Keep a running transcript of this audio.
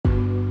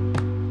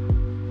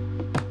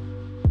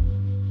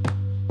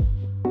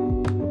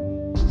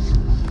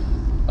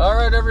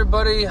Alright,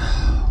 everybody,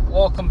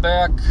 welcome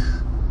back.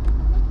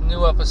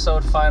 New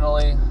episode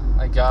finally,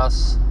 I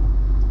guess.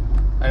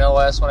 I know the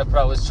last one I put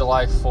out was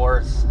July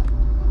 4th.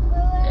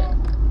 Yeah.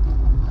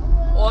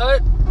 What?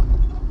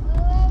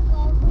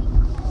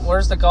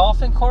 Where's the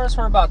golfing course?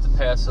 We're about to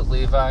pass it,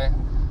 Levi.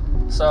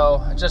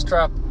 So, I just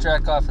dropped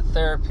Jack off at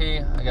therapy.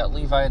 I got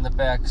Levi in the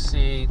back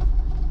seat.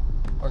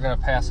 We're going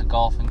to pass a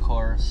golfing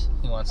course.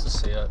 He wants to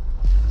see it.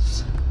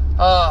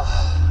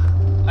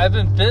 I've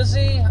been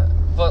busy,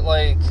 but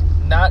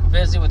not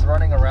busy with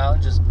running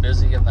around, just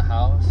busy in the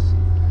house.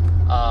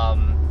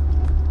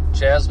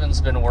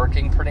 Jasmine's been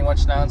working pretty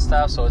much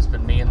nonstop, so it's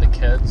been me and the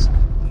kids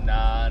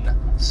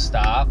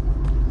nonstop.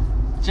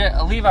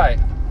 Levi,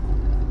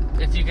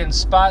 if you can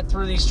spot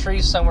through these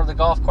trees somewhere, the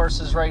golf course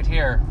is right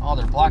here. Oh,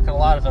 they're blocking a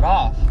lot of it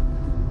off.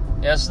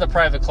 Yeah, this is the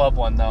private club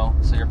one, though,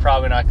 so you're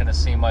probably not going to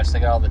see much.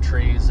 They got all the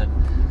trees, and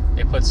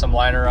they put some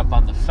liner up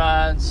on the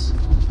fence.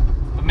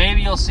 But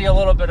maybe you'll see a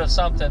little bit of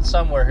something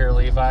somewhere here,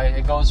 Levi.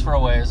 It goes for a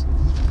ways.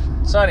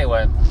 So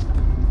anyway,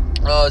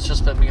 it's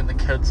just been me and the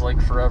kids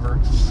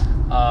forever.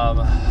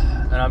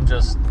 And I'm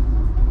just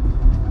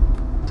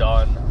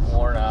done,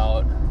 worn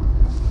out.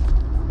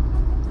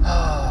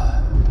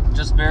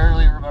 Just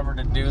barely remember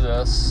to do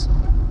this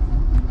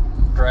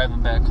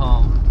driving back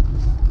home.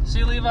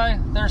 See, Levi?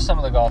 There's some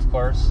of the golf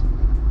course.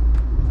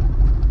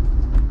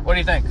 What do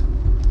you think?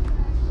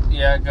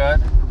 Yeah,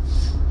 good.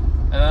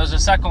 And there's a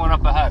second one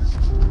up ahead.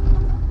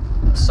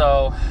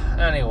 So,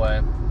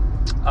 anyway,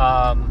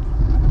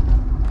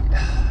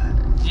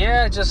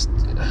 yeah, just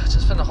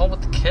been home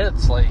with the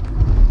kids,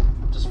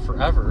 just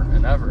forever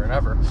and ever and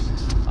ever.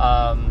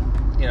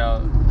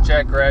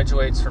 Jack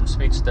graduates from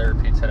speech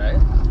therapy today,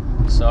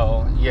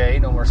 so yay,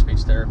 no more speech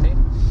therapy.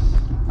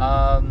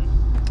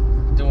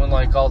 Doing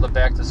all the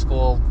back to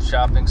school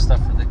shopping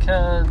stuff for the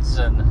kids,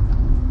 and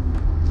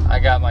I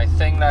got my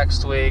thing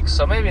next week,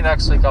 so maybe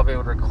next week I'll be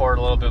able to record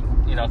a little bit,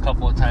 a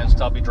couple of times,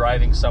 because I'll be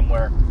driving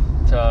somewhere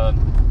to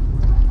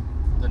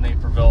the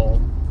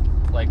Naperville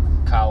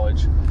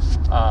college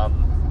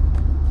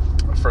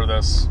for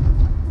this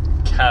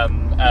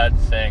chem ed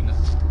thing.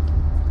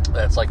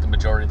 That's the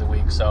majority of the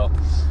week. So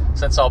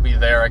since I'll be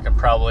there, I can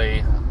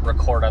probably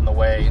record on the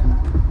way,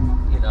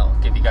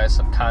 give you guys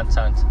some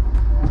content,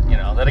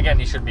 that again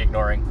you should be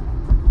ignoring.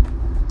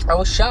 I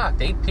was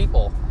shocked. 8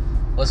 people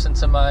listened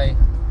to my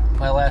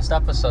last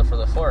episode for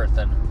the 4th,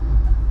 and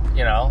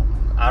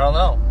I don't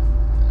know.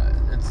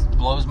 It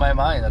blows my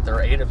mind that there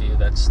are 8 of you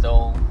that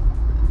still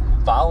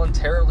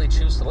voluntarily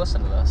choose to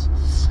listen to this.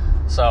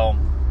 So,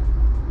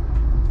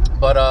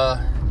 but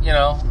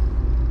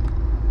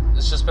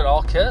it's just been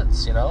all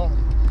kids,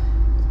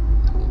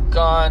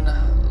 gone,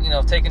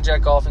 taken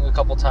Jack golfing a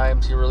couple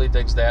times. He really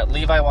digs that.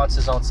 Levi wants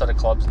his own set of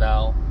clubs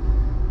now.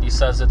 He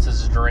says it's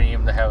his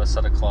dream to have a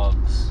set of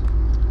clubs.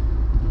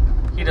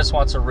 He just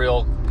wants a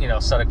real,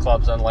 set of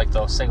clubs, unlike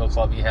the single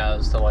club he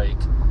has to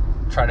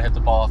try to hit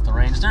the ball off the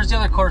range. There's the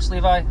other course,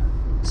 Levi.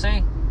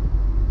 See?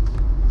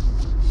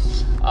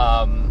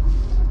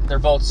 They're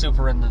both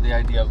super into the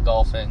idea of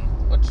golfing,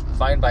 which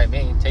fine by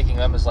me. Taking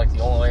them is the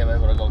only way I'm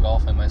able to go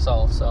golfing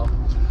myself, so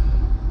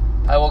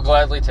I will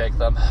gladly take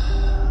them.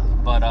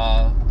 But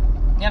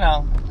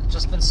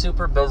just been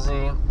super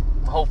busy.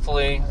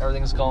 Hopefully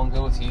everything's going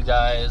good with you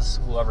guys,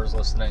 whoever's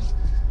listening.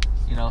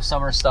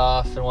 Summer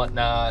stuff and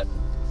whatnot.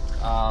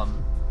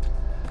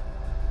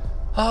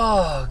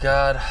 Oh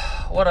God,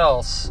 what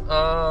else?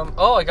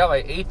 I got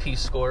my AP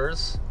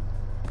scores.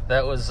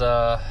 That was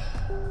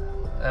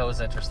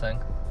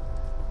interesting.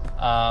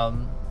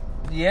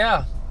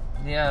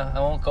 Yeah, I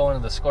won't go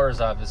into the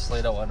scores, obviously.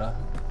 I don't want to,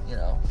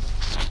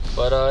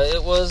 but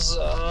it was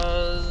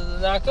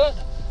not good,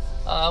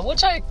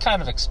 which I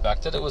kind of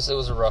expected. It was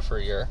a rougher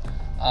year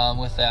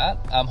with that.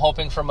 I'm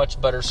hoping for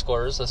much better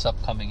scores this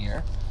upcoming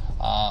year.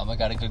 I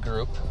got a good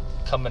group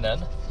coming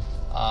in,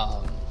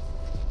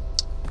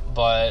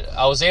 but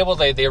I was able,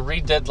 they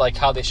redid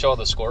how they show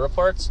the score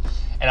reports,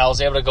 and I was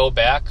able to go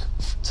back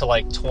to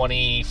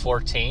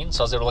 2014,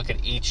 so I was able to look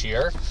at each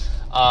year,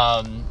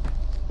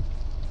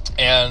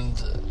 and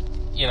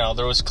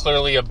there was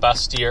clearly a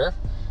best year.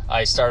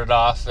 I started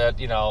off at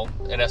in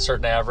a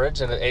certain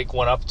average, and it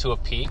went up to a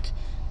peak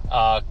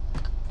a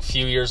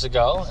few years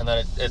ago, and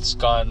then it's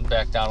gone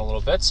back down a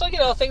little bit. So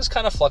things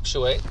kind of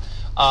fluctuate,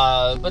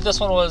 but this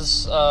one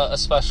was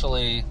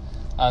especially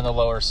on the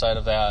lower side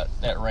of that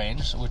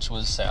range, which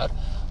was sad.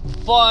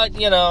 But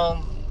it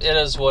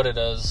is what it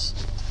is.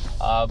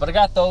 But I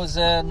got those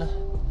in.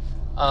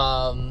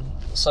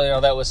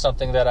 So that was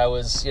something that I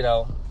was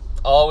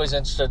always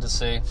interested to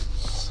see.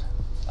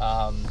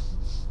 I'm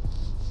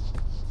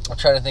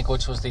trying to think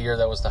which was the year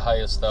that was the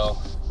highest, though.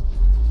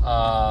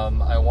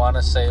 I want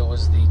to say it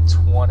was the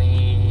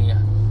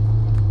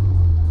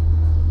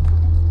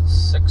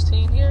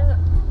 2016 year.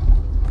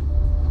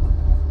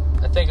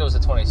 I think it was the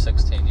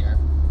 2016 year.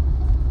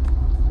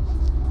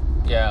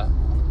 Yeah.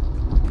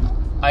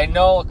 I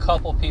know a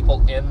couple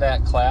people in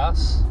that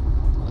class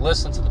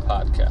listen to the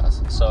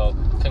podcast. So,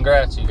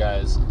 congrats, you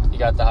guys. You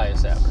got the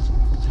highest average.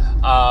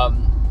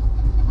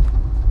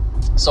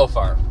 So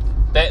far.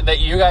 that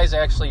you guys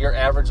actually, your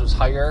average was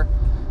higher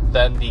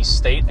than the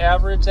state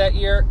average that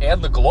year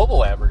and the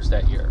global average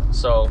that year.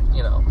 So,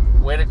 you know,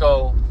 way to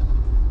go,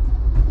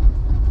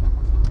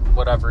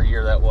 whatever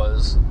year that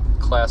was,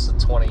 class of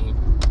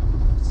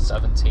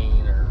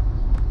 2017 or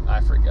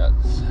I forget.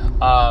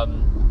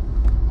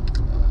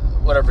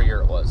 Whatever year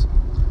it was.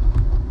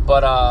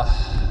 But,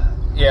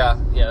 yeah,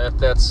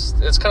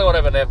 it's kind of what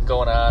I've been having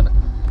going on.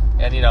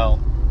 And, you know,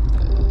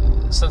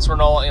 since we're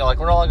no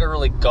longer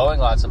really going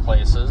lots of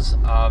places,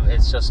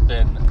 it's just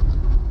been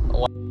a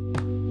lot.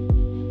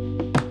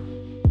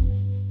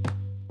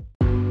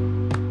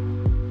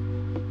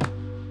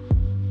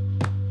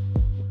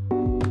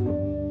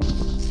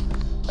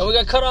 And we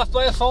got cut off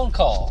by a phone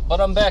call, but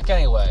I'm back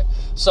anyway.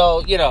 So,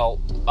 you know,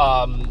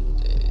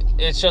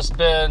 it's just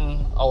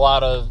been a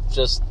lot of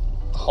just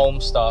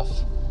home stuff,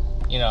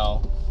 you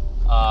know.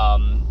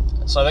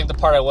 So I think the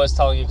part I was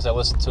telling you, because I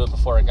listened to it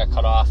before it got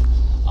cut off,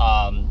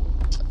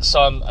 so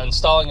I'm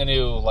installing a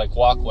new, like,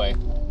 walkway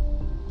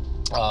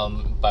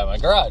by my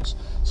garage.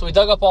 So we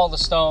dug up all the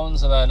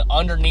stones, and then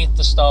underneath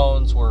the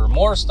stones were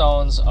more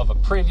stones of a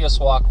previous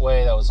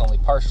walkway that was only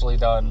partially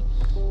done.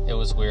 It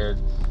was weird.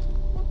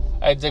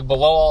 I had to dig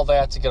below all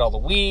that to get all the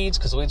weeds,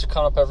 because the weeds are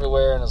coming up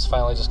everywhere, and it's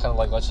finally just kind of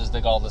like, let's just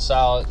dig all this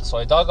out. So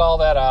I dug all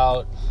that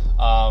out,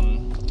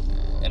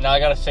 and now I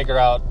got to figure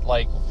out,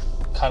 like,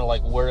 kind of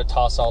like where to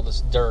toss all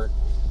this dirt.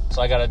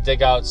 So I got to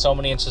dig out so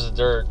many inches of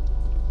dirt,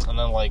 and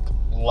then, like,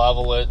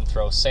 level it and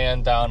throw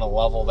sand down and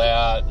level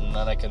that, and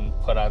then I can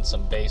put on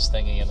some base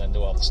thingy and then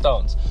do all the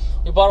stones.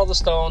 We bought all the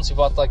stones, we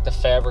bought, like, the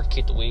fabric,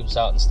 keep the weeds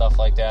out and stuff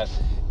like that.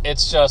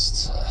 It's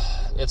just,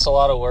 it's a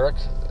lot of work.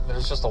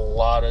 There's just a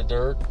lot of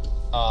dirt.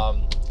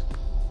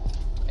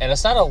 And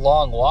it's not a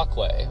long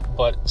walkway,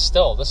 but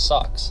still, this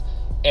sucks.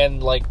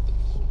 And, like,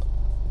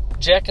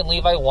 Jack and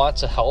Levi want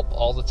to help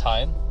all the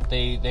time.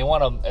 They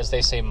want to, as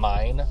they say,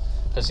 mine,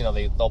 because, you know,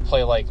 they'll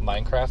play, like,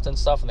 Minecraft and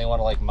stuff, and they want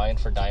to, like, mine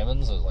for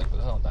diamonds. Like,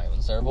 there's no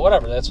diamonds there, but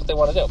whatever, that's what they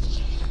want to do.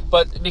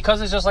 But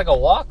because it's just, like, a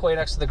walkway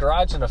next to the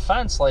garage and a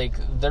fence, like,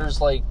 there's,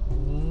 like,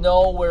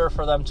 nowhere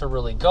for them to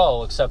really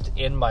go except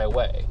in my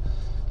way.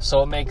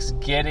 So it makes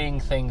getting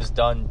things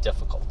done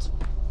difficult.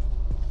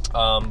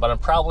 But I'm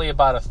probably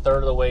about a third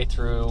of the way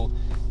through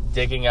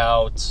digging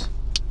out,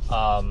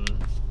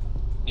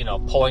 you know,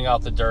 pulling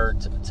out the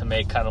dirt to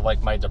make kind of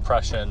like my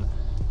depression,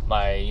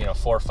 my, you know,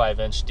 4 or 5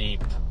 inch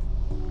deep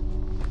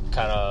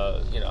kind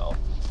of, you know,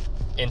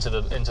 into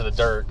the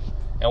dirt.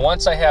 And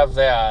once I have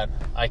that,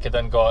 I could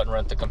then go out and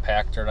rent the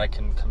compactor, and I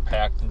can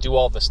compact and do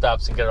all the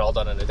steps and get it all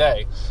done in a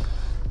day.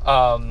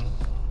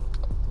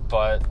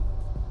 But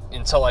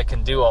until I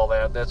can do all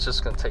that, that's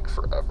just going to take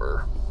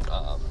forever.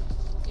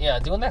 Yeah,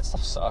 doing that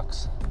stuff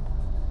sucks.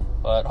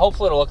 But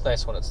hopefully it'll look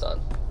nice when it's done.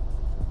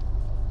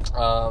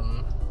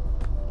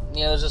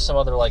 Yeah, there's just some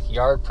other, like,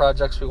 yard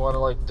projects we want to,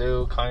 like,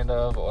 do, kind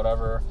of, or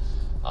whatever.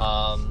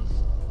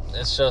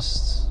 It's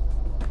just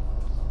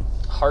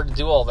hard to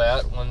do all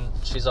that when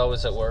she's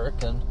always at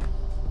work and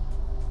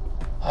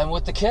I'm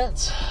with the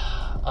kids.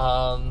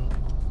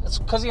 It's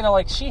because, you know,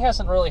 like, she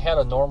hasn't really had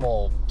a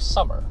normal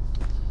summer.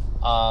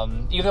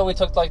 Even though we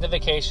took, like, the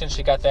vacation,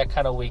 she got that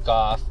kind of week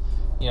off.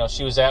 You know,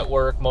 she was at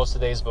work most of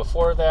the days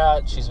before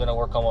that. She's been at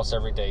work almost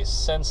every day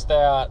since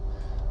that.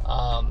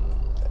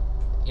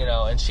 You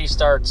know, and she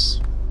starts,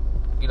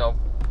 you know,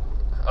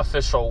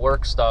 official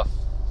work stuff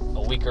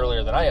a week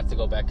earlier than I have to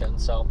go back in.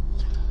 So,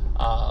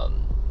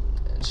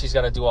 she's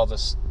got to do all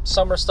this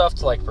summer stuff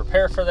to, like,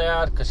 prepare for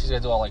that, because she's got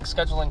to do all, like,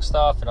 scheduling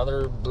stuff and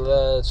other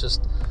blah. It's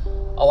just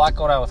a lot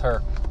going on with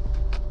her.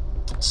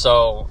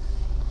 So,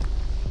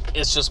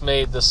 it's just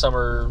made this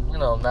summer, you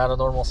know, not a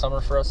normal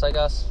summer for us, I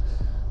guess.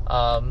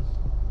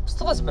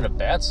 Still hasn't been a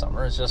bad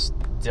summer. It's just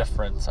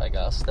different, I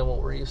guess, than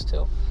what we're used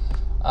to.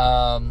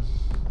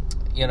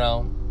 You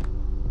know,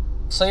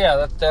 so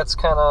yeah, that's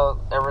kind of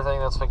everything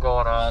that's been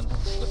going on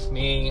with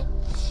me,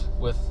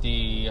 with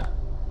the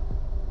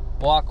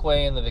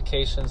walkway and the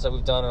vacations that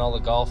we've done and all the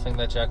golfing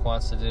that Jack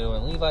wants to do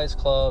and Levi's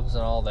clubs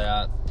and all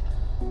that.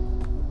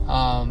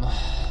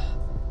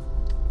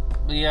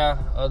 But yeah,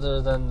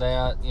 other than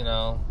that, you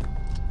know,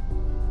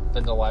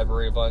 been to the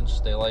library a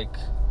bunch. They like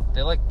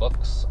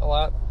books a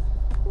lot.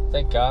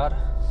 Thank God.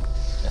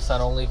 It's not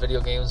only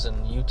video games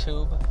and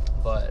YouTube,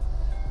 but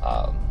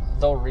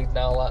they'll read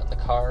now a lot in the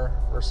car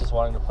versus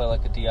wanting to play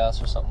like a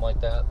DS or something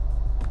like that,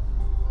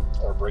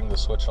 or bring the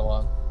Switch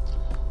along.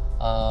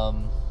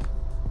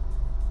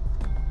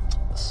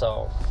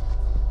 So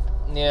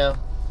yeah,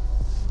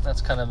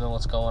 that's kind of been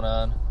what's going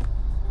on.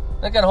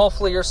 Again,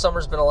 hopefully your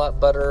summer's been a lot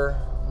better,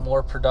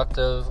 more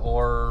productive,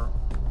 or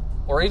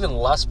even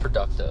less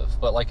productive,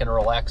 but like in a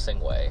relaxing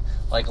way.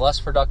 Like, less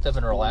productive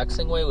and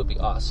relaxing way would be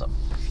awesome.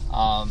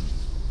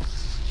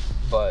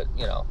 But,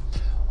 you know,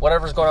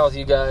 whatever's going on with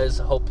you guys,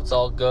 I hope it's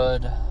all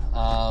good.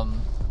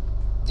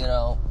 You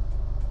know,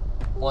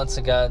 once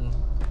again,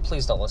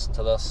 please don't listen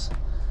to this.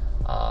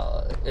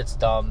 It's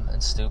dumb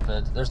and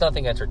stupid. There's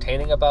nothing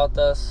entertaining about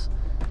this.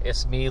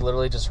 It's me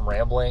literally just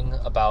rambling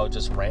about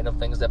just random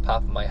things that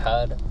pop in my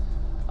head.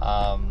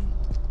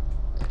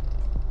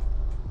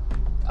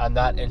 I'm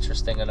not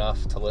interesting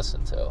enough to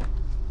listen to.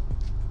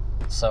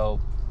 So,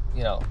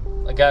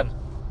 again,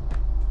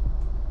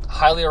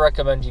 highly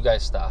recommend you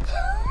guys stop.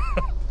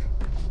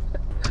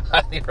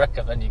 Highly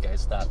recommend you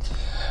guys stop.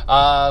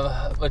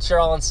 But you're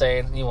all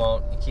insane. You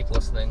won't. You keep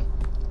listening.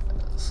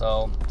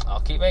 So,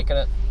 I'll keep making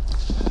it.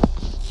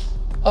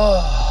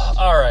 Oh,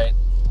 all right.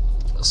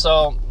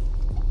 So,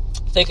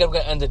 I think I'm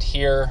going to end it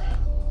here.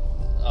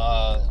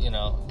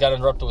 Got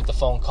interrupted with the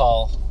phone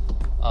call.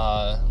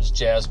 It was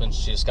Jasmine.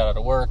 She just got out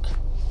of work.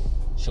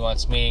 She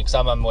wants me, because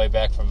I'm on my way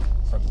back from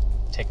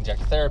taking Jack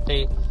to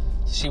therapy.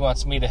 So she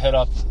wants me to hit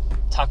up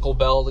Taco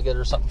Bell to get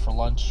her something for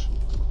lunch.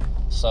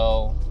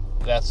 So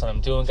that's what I'm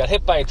doing. Got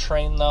hit by a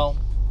train, though.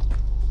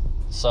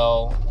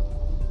 So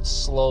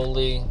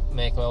slowly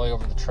make my way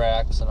over the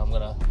tracks, and I'm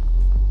going to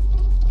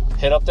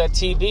hit up that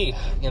TB,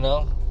 get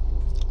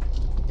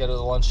her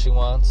the lunch she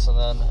wants, and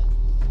then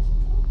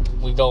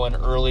we go in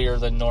earlier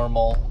than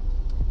normal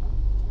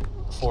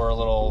for a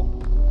little,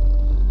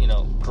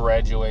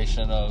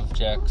 graduation of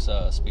Jack's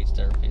speech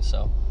therapy.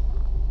 So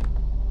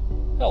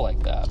he'll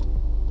like that.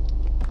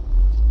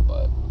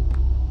 But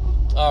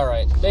all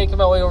right, making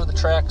my way over the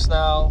tracks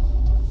now.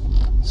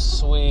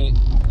 Sweet,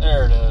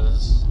 there it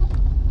is.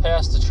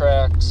 Past the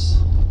tracks,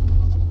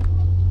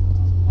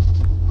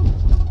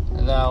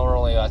 and now we're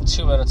only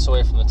 2 minutes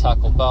away from the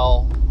Taco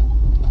Bell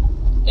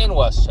in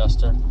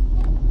Westchester.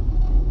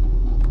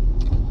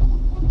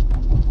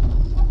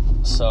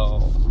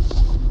 So,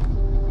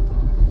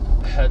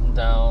 heading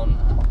down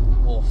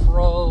Wolf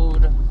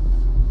Road,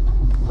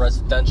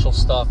 residential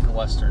stuff in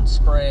Western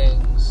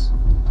Springs.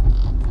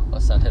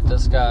 Let's not hit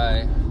this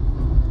guy.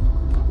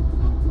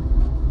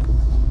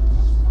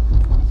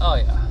 Oh,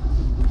 yeah.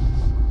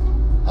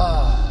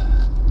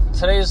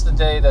 Today's the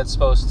day that's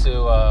supposed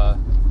to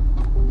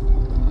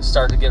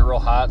start to get real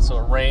hot. So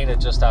it rained. It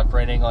just stopped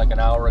raining like an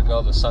hour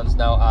ago. The sun's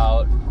now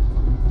out.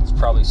 It's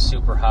probably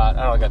super hot.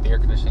 I got the air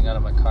conditioning on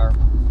in my car.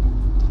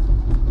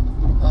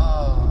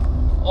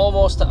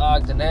 Almost to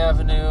Ogden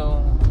Avenue.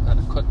 Got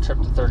a quick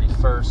trip to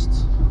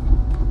 31st.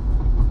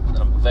 And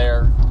I'm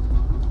there.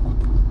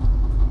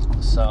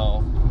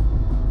 So,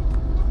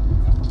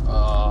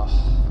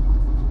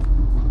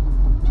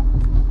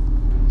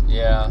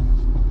 yeah.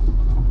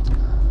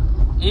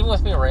 Even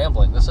with me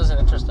rambling, this isn't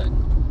interesting.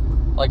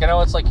 Like, I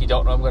know it's like you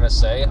don't know what I'm going to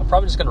say. I'm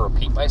probably just going to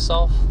repeat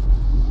myself.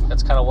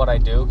 That's kind of what I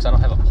do, because I don't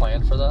have a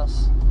plan for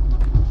this.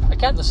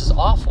 Again, this is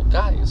awful,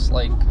 guys.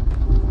 Like,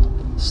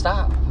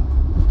 stop.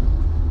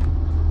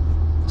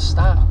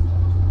 Stop.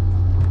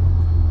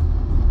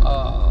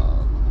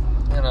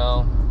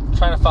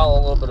 Trying to follow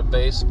a little bit of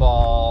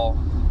baseball,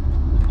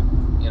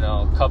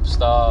 Cub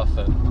stuff,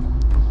 and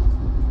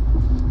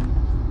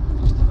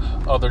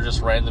other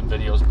just random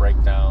videos,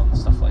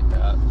 breakdowns, stuff like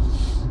that.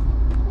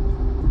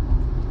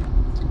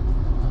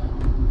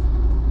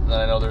 And then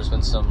I know there's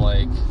been some,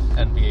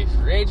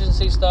 NBA free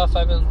agency stuff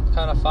I've been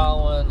kind of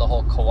following, the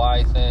whole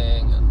Kawhi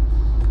thing,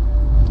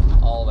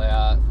 and all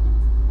that.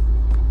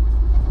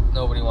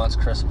 Nobody wants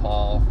Chris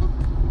Paul.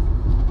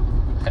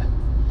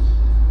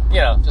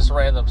 Just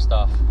random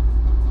stuff.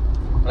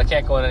 But I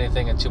can't go into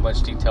anything in too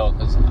much detail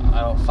because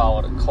I don't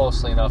follow it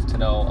closely enough to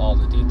know all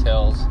the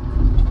details.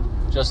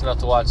 Just enough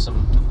to watch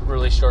some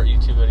really short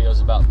YouTube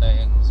videos about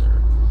things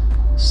or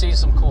see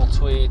some cool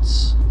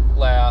tweets,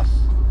 laugh,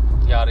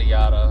 yada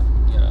yada,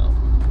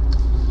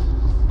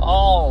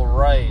 All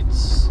right.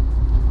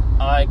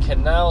 I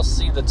can now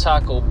see the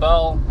Taco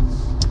Bell.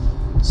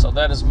 So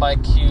that is my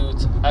cue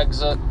to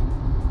exit.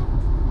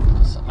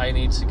 I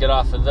need to get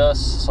off of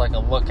this so I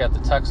can look at the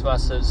text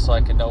message so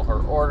I can know her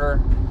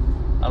order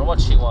on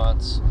what she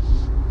wants.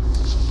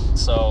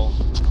 So,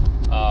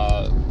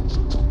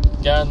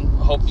 again,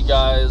 hope you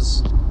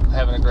guys are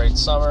having a great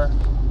summer.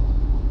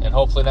 And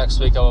hopefully next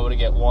week I'll be able to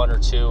get 1 or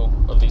 2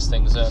 of these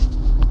things in.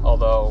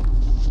 Although,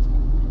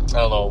 I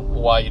don't know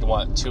why you'd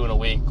want 2 in a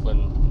week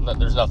when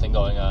there's nothing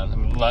going on. I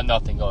mean,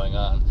 nothing going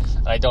on.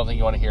 And I don't think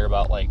you want to hear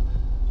about,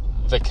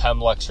 the chem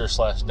lecture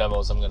 /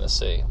 demos I'm going to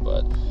see.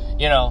 But,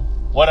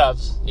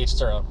 whatevs, each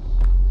their own.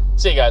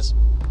 See you guys.